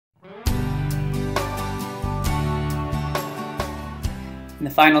In the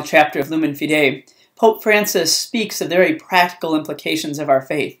final chapter of Lumen Fidei, Pope Francis speaks of the very practical implications of our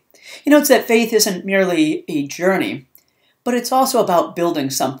faith. He notes that faith isn't merely a journey, but it's also about building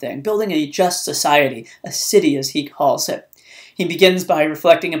something, building a just society, a city as he calls it. He begins by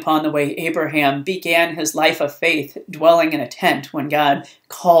reflecting upon the way Abraham began his life of faith, dwelling in a tent when God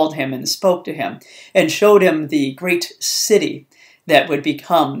called him and spoke to him, and showed him the great city that would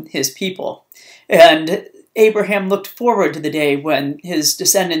become his people. And Abraham looked forward to the day when his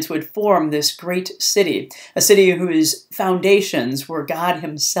descendants would form this great city, a city whose foundations were God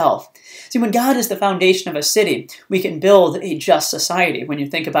himself. See, when God is the foundation of a city, we can build a just society. When you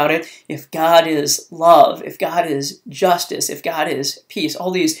think about it, if God is love, if God is justice, if God is peace,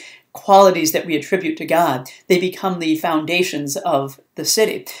 all these qualities that we attribute to God, they become the foundations of the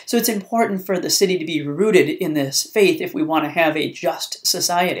city. So it's important for the city to be rooted in this faith if we want to have a just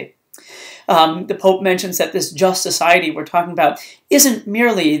society. The Pope mentions that this just society we're talking about isn't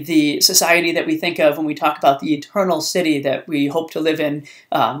merely the society that we think of when we talk about the eternal city that we hope to live in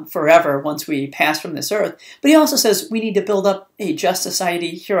forever once we pass from this earth, but he also says we need to build up a just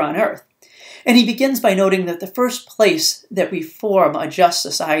society here on earth. And he begins by noting that the first place that we form a just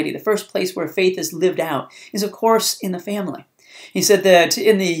society, the first place where faith is lived out, is of course in the family. He said that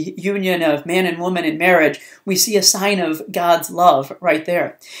in the union of man and woman in marriage, we see a sign of God's love right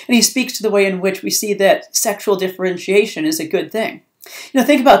there. And he speaks to the way in which we see that sexual differentiation is a good thing.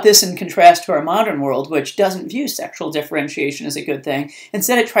 Think about this in contrast to our modern world, which doesn't view sexual differentiation as a good thing.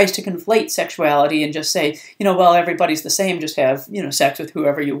 Instead, it tries to conflate sexuality and just say, well, everybody's the same, just have, sex with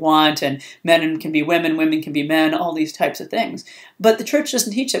whoever you want, and men can be women, women can be men, all these types of things. But the church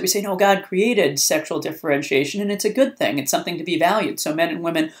doesn't teach that. We say, no, God created sexual differentiation, and it's a good thing. It's something to be valued. So men and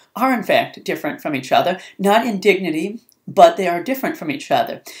women are, in fact, different from each other, not in dignity, but they are different from each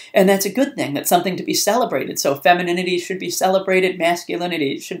other. And that's a good thing. That's something to be celebrated. So femininity should be celebrated,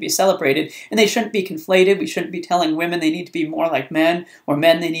 masculinity should be celebrated, and they shouldn't be conflated. We shouldn't be telling women they need to be more like men, or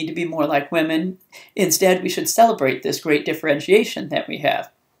men they need to be more like women. Instead, we should celebrate this great differentiation that we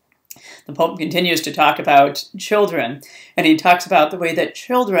have. The Pope continues to talk about children, and he talks about the way that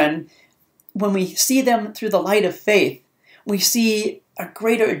children, when we see them through the light of faith, we see a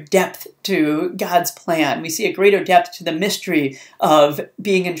greater depth to God's plan. We see a greater depth to the mystery of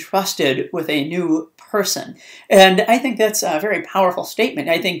being entrusted with a new person. And I think that's a very powerful statement.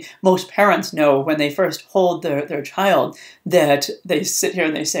 I think most parents know when they first hold their child that they sit here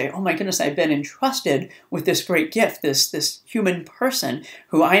and they say, oh my goodness, I've been entrusted with this great gift, this human person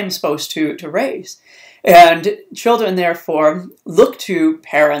who I am supposed to raise. And children, therefore, look to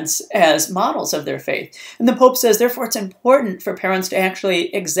parents as models of their faith. And the Pope says, therefore, it's important for parents to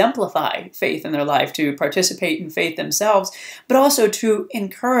actually exemplify faith in their life, to participate in faith themselves, but also to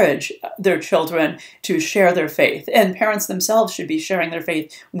encourage their children to share their faith. And parents themselves should be sharing their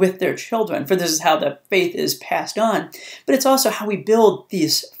faith with their children, for this is how the faith is passed on. But it's also how we build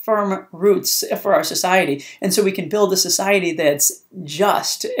these firm roots for our society. And so we can build a society that's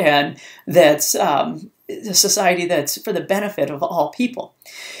just and that's a society that's for the benefit of all people.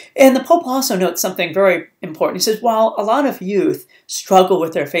 And the Pope also notes something very important. He says, while a lot of youth struggle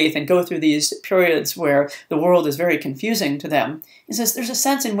with their faith and go through these periods where the world is very confusing to them, he says there's a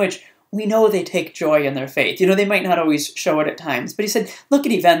sense in which we know they take joy in their faith. They might not always show it at times, but he said, look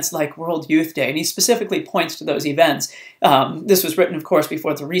at events like World Youth Day, and he specifically points to those events. This was written, of course,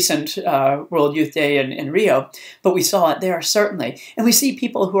 before the recent World Youth Day in Rio, but we saw it there, certainly. And we see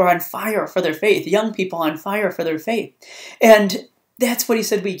people who are on fire for their faith, young people on fire for their faith. And that's what he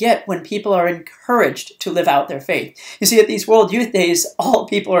said we get when people are encouraged to live out their faith. You see, at these World Youth Days, all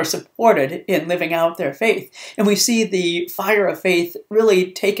people are supported in living out their faith. And we see the fire of faith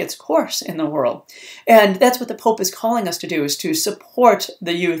really take its course in the world. And that's what the Pope is calling us to do, is to support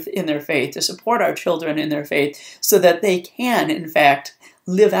the youth in their faith, to support our children in their faith, so that they can, in fact,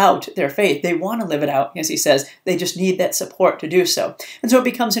 live out their faith. They want to live it out, as he says. They just need that support to do so. And so it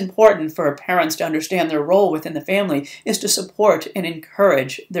becomes important for parents to understand their role within the family is to support and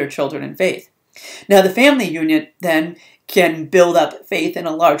encourage their children in faith. Now, the family unit then can build up faith in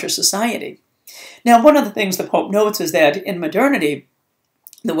a larger society. Now, one of the things the Pope notes is that in modernity,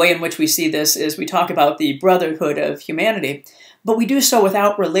 the way in which we see this is we talk about the brotherhood of humanity, but we do so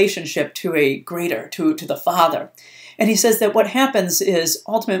without relationship to a greater, to the Father. And he says that what happens is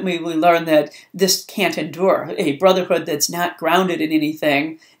ultimately we learn that this can't endure. A brotherhood that's not grounded in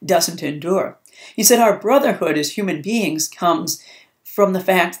anything doesn't endure. He said our brotherhood as human beings comes from the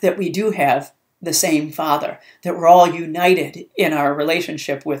fact that we do have the same Father, that we're all united in our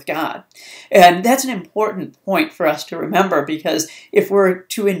relationship with God. And that's an important point for us to remember, because if we're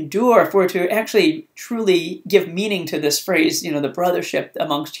to endure, if we're to actually truly give meaning to this phrase, the brothership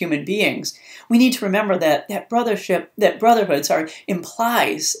amongst human beings, we need to remember that brotherhood,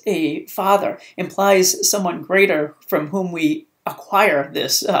 implies a father, implies someone greater from whom we acquire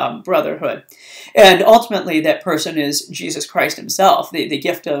this brotherhood. And ultimately, that person is Jesus Christ himself, the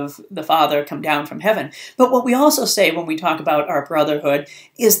gift of the Father come down from heaven. But what we also say when we talk about our brotherhood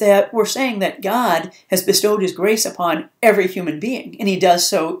is that we're saying that God has bestowed his grace upon every human being, and he does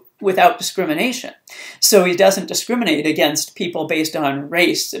so without discrimination. So he doesn't discriminate against people based on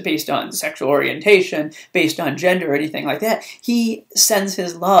race, based on sexual orientation, based on gender, or anything like that. He sends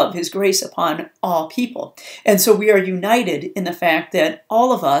his love, his grace upon all people. And so we are united in the fact that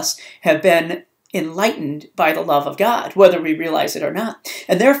all of us have been enlightened by the love of God, whether we realize it or not.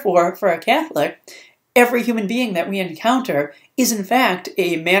 And therefore, for a Catholic, every human being that we encounter is in fact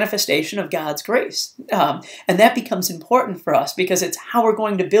a manifestation of God's grace. And that becomes important for us because it's how we're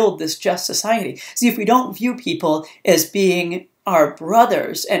going to build this just society. See, if we don't view people as being our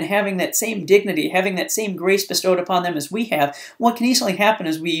brothers and having that same dignity, having that same grace bestowed upon them as we have, what can easily happen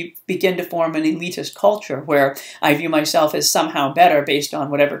is we begin to form an elitist culture where I view myself as somehow better based on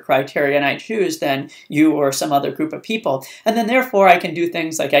whatever criterion I choose than you or some other group of people. And then therefore I can do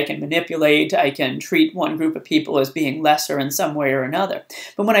things like I can manipulate, I can treat one group of people as being lesser in some way or another.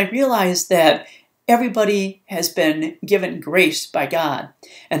 But when I realize that everybody has been given grace by God,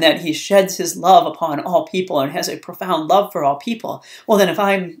 and that he sheds his love upon all people and has a profound love for all people, well then if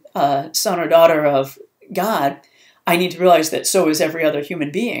I'm a son or daughter of God, I need to realize that so is every other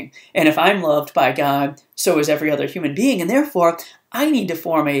human being. And if I'm loved by God, so is every other human being. And therefore, I need to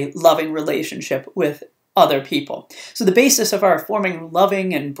form a loving relationship with other people. So the basis of our forming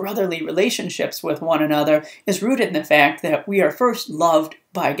loving and brotherly relationships with one another is rooted in the fact that we are first loved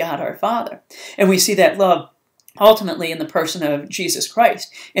by God our Father. And we see that love ultimately in the person of Jesus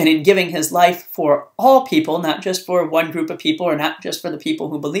Christ, and in giving his life for all people, not just for one group of people or not just for the people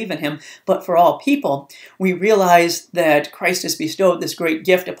who believe in him, but for all people. We realize that Christ has bestowed this great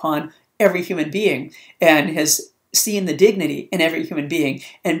gift upon every human being and has seen the dignity in every human being.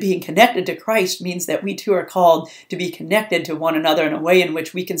 And being connected to Christ means that we too are called to be connected to one another in a way in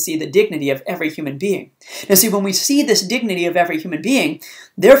which we can see the dignity of every human being. Now see, when we see this dignity of every human being,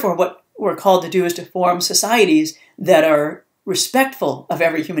 therefore what we're called to do is to form societies that are respectful of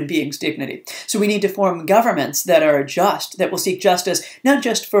every human being's dignity. So we need to form governments that are just, that will seek justice, not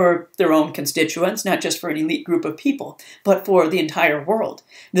just for their own constituents, not just for an elite group of people, but for the entire world.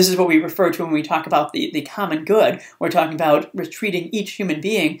 This is what we refer to when we talk about the common good. We're talking about treating each human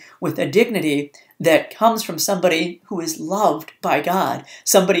being with a dignity that comes from somebody who is loved by God,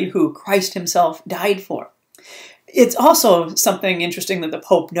 somebody who Christ himself died for. It's also something interesting that the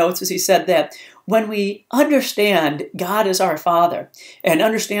Pope notes, as he said that when we understand God as our Father and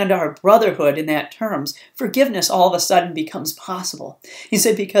understand our brotherhood in that terms, forgiveness all of a sudden becomes possible. He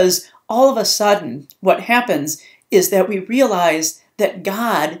said because all of a sudden what happens is that we realize that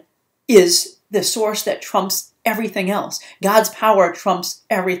God is the source that trumps everything else. God's power trumps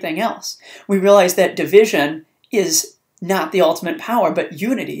everything else. We realize that division is not the ultimate power, but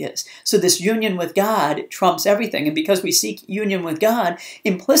unity is. So this union with God trumps everything. And because we seek union with God,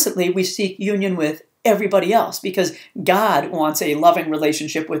 implicitly we seek union with everybody else, because God wants a loving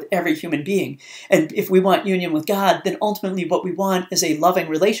relationship with every human being. And if we want union with God, then ultimately what we want is a loving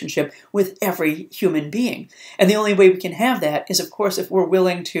relationship with every human being. And the only way we can have that is, of course, if we're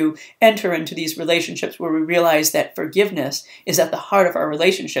willing to enter into these relationships where we realize that forgiveness is at the heart of our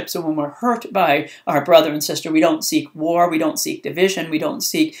relationship. So when we're hurt by our brother and sister, we don't seek war, we don't seek division, we don't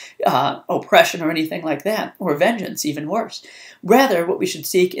seek oppression or anything like that, or vengeance, even worse. Rather, what we should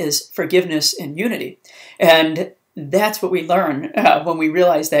seek is forgiveness and unity. And that's what we learn when we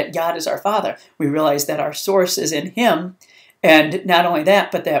realize that God is our Father. We realize that our source is in him. And not only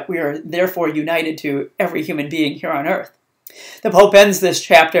that, but that we are therefore united to every human being here on earth. The Pope ends this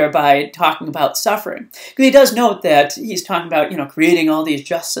chapter by talking about suffering. Because he does note that he's talking about, creating all these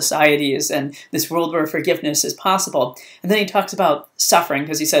just societies and this world where forgiveness is possible. And then he talks about suffering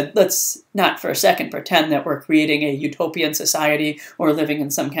because he said, let's not for a second pretend that we're creating a utopian society or living in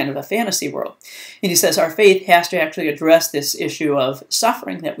some kind of a fantasy world. And he says our faith has to actually address this issue of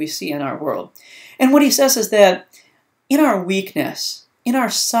suffering that we see in our world. And what he says is that in our weakness, in our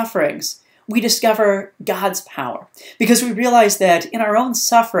sufferings, we discover God's power because we realize that in our own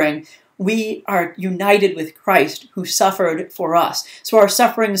suffering, we are united with Christ who suffered for us. So our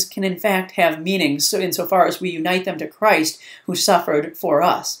sufferings can in fact have meaning so insofar as we unite them to Christ who suffered for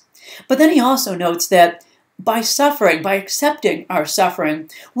us. But then he also notes that by suffering, by accepting our suffering,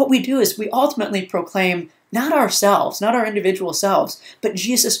 what we do is we ultimately proclaim not ourselves, not our individual selves, but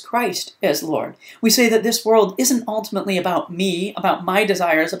Jesus Christ as Lord. We say that this world isn't ultimately about me, about my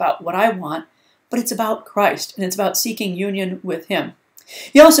desires, about what I want, but it's about Christ, and it's about seeking union with him.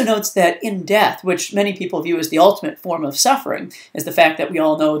 He also notes that in death, which many people view as the ultimate form of suffering, is the fact that we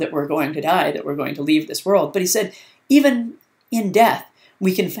all know that we're going to die, that we're going to leave this world. But he said, even in death,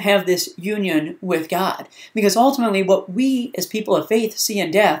 we can have this union with God. Because ultimately what we as people of faith see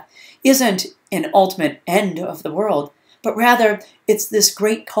in death isn't an ultimate end of the world, but rather it's this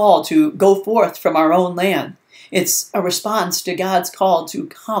great call to go forth from our own land. It's a response to God's call to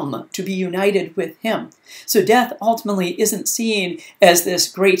come, to be united with him. So death ultimately isn't seen as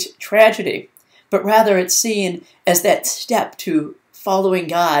this great tragedy, but rather it's seen as that step to following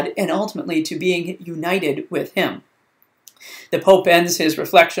God and ultimately to being united with him. The Pope ends his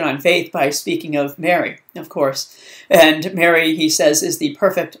reflection on faith by speaking of Mary, of course. And Mary, he says, is the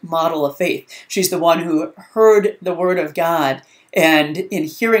perfect model of faith. She's the one who heard the word of God, and in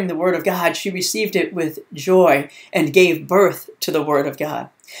hearing the word of God, she received it with joy and gave birth to the word of God.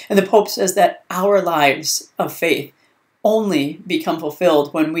 And the Pope says that our lives of faith only become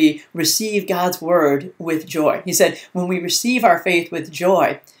fulfilled when we receive God's word with joy. He said, when we receive our faith with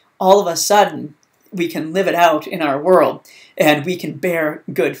joy, all of a sudden, we can live it out in our world, and we can bear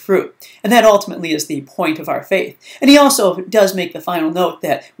good fruit. And that ultimately is the point of our faith. And he also does make the final note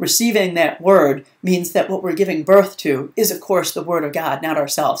that receiving that word means that what we're giving birth to is, of course, the word of God, not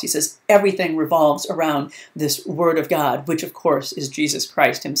ourselves. He says everything revolves around this word of God, which, of course, is Jesus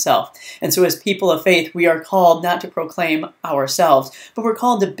Christ himself. And so as people of faith, we are called not to proclaim ourselves, but we're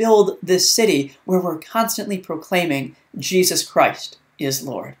called to build this city where we're constantly proclaiming Jesus Christ is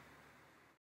Lord.